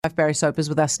Barry Soper is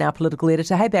with us now, political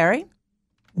editor. Hey, Barry.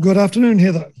 Good afternoon,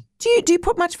 Heather. Do you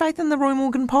put much faith in the Roy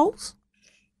Morgan polls?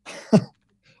 Well,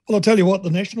 I'll tell you what,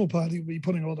 the National Party will be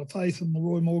putting a lot of faith in the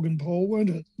Roy Morgan poll, won't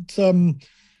it? It's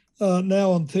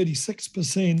now on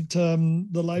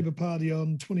 36%, the Labor Party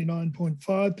on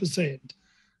 29.5%.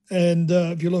 And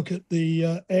if you look at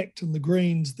the ACT and the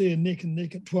Greens, they're neck and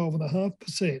neck at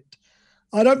 12.5%.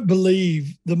 I don't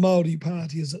believe the Māori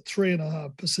Party is at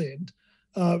 3.5%.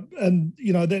 And,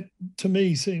 you know, that to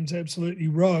me seems absolutely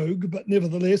rogue, but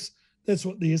nevertheless, that's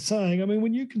what they're saying. I mean,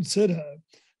 when you consider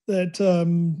that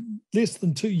less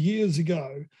than 2 years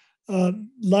ago,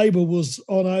 Labor was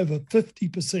on over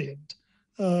 50%,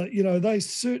 you know, they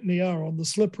certainly are on the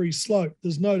slippery slope.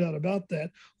 There's no doubt about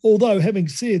that. Although, having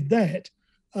said that,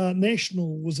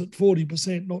 National was at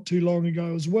 40% not too long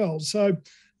ago as well. So,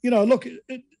 you know, look,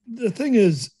 the thing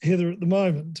is, Heather, at the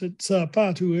moment, it's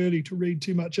far too early to read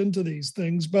too much into these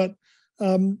things, but,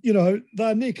 you know,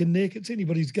 they're neck and neck. It's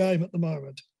anybody's game at the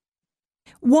moment.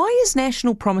 Why is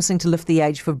National promising to lift the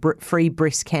age for free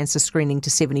breast cancer screening to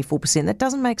 74%? That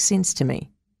doesn't make sense to me.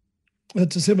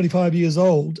 To 75 years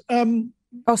old.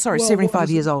 75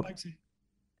 years old.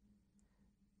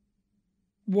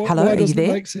 Hello, why are you doesn't there?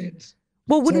 It make sense?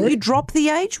 Well, wouldn't Sorry? you drop the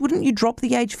age? Wouldn't you drop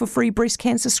the age for free breast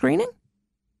cancer screening?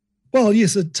 Well,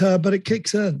 yes, but it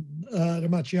kicks in at a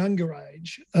much younger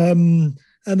age. And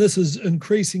this is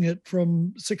increasing it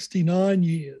from 69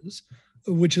 years,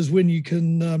 which is when you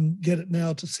can get it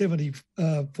now to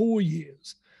 74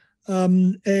 years.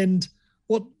 And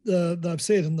what they've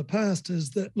said in the past is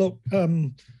that, look,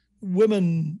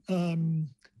 women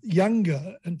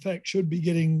younger, in fact, should be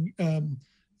getting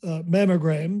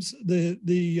mammograms.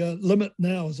 The limit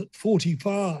now is at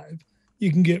 45. You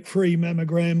can get free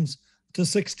mammograms to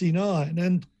 69.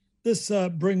 And this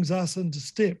brings us into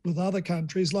step with other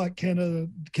countries like Canada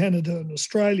and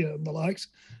Australia and the likes,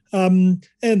 and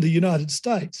the United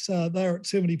States. They're at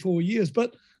 74 years.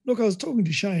 But look, I was talking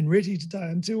to Shane Retty today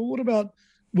and said, well, what about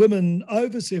women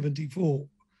over 74?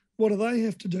 What do they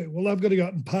have to do? Well, they've got to go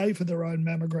out and pay for their own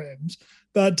mammograms.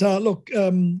 But look,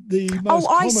 the most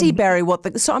I see, common... Barry,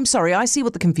 I'm sorry, I see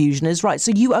what the confusion is, right?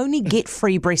 So you only get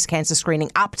free breast cancer screening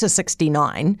up to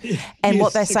 69, and Yes,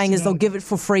 what they're saying is they'll 69. give it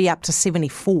for free up to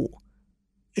 74.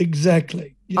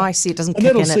 Exactly. Yeah. I see, it doesn't And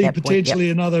kick that'll in at see that point. potentially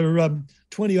Yep. another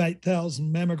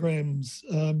 28,000 mammograms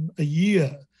a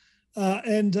year.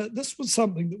 And this was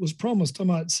something that was promised, I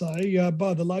might say,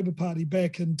 by the Labor Party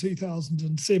back in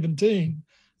 2017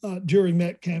 during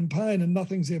that campaign, and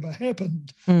nothing's ever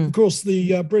happened. Of course,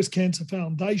 the Breast Cancer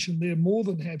Foundation, they're more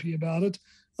than happy about it.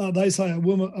 They say a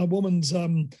woman's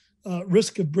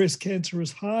risk of breast cancer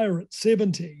is higher at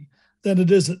 70 than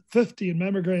it is at 50, and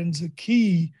mammograms are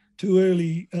key to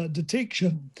early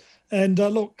detection. And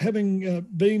look, having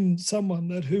been someone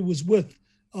who was with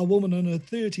a woman in her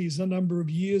 30s a number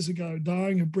of years ago,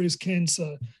 dying of breast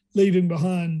cancer, leaving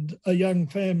behind a young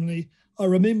family, I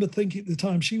remember thinking at the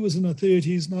time she was in her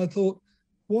 30s, and I thought,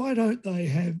 why don't they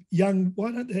have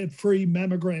free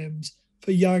mammograms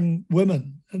for young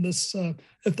women? And this,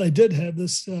 if they did have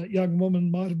this, young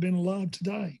woman might have been alive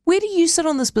today. Where do you sit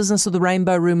on this business of the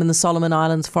Rainbow Room and the Solomon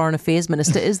Islands Foreign Affairs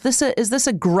Minister? Is this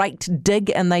a great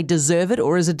dig and they deserve it,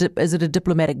 or is it a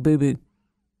diplomatic boo-boo?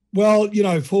 Well, you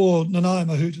know, for Nanaia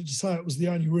Mahuta to say it was the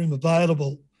only room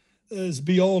available is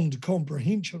beyond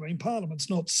comprehension. I mean, Parliament's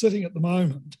not sitting at the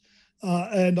moment,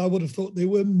 and I would have thought there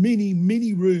were many,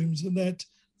 many rooms in that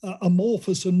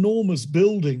amorphous, enormous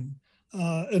building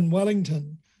in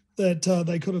Wellington that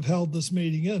they could have held this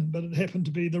meeting in, but it happened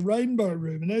to be the Rainbow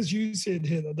Room. And as you said,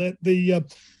 Heather, that the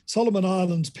Solomon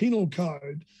Islands Penal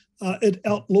Code, it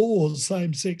outlaws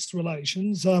same-sex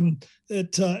relations.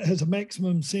 It has a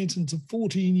maximum sentence of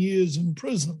 14 years in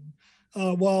prison,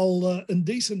 while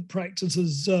indecent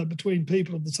practices between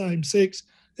people of the same sex,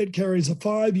 it carries a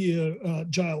 5-year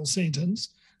jail sentence.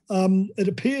 It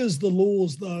appears the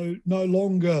laws, though, no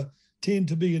longer tend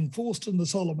to be enforced in the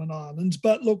Solomon Islands.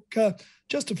 But look,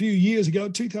 just a few years ago,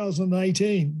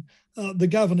 2018, the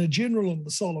Governor-General in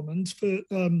the Solomons,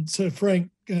 Sir Frank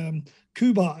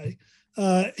Kubai,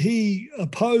 he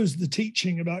opposed the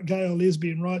teaching about gay or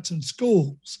lesbian rights in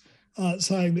schools,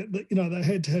 saying that you know they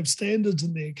had to have standards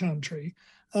in their country.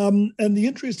 And the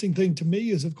interesting thing to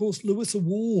me is, of course, Louisa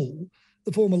Wall,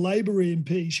 the former Labor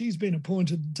MP, she's been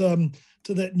appointed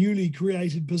to that newly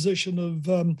created position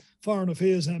of Foreign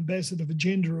Affairs Ambassador for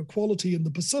Gender Equality in the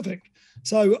Pacific.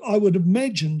 So I would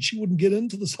imagine she wouldn't get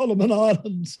into the Solomon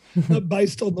Islands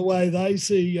based on the way they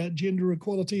see gender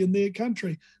equality in their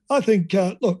country. I think,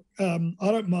 look, I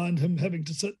don't mind him having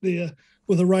to sit there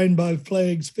with the rainbow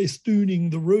flags festooning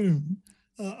the room.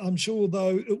 I'm sure,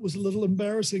 though, it was a little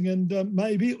embarrassing, and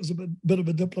maybe it was a bit of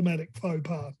a diplomatic faux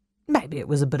pas. Maybe it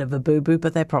was a bit of a boo-boo,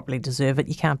 but they probably deserve it.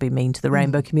 You can't be mean to the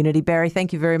rainbow community. Barry,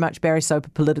 thank you very much. Barry Soper,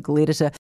 political editor.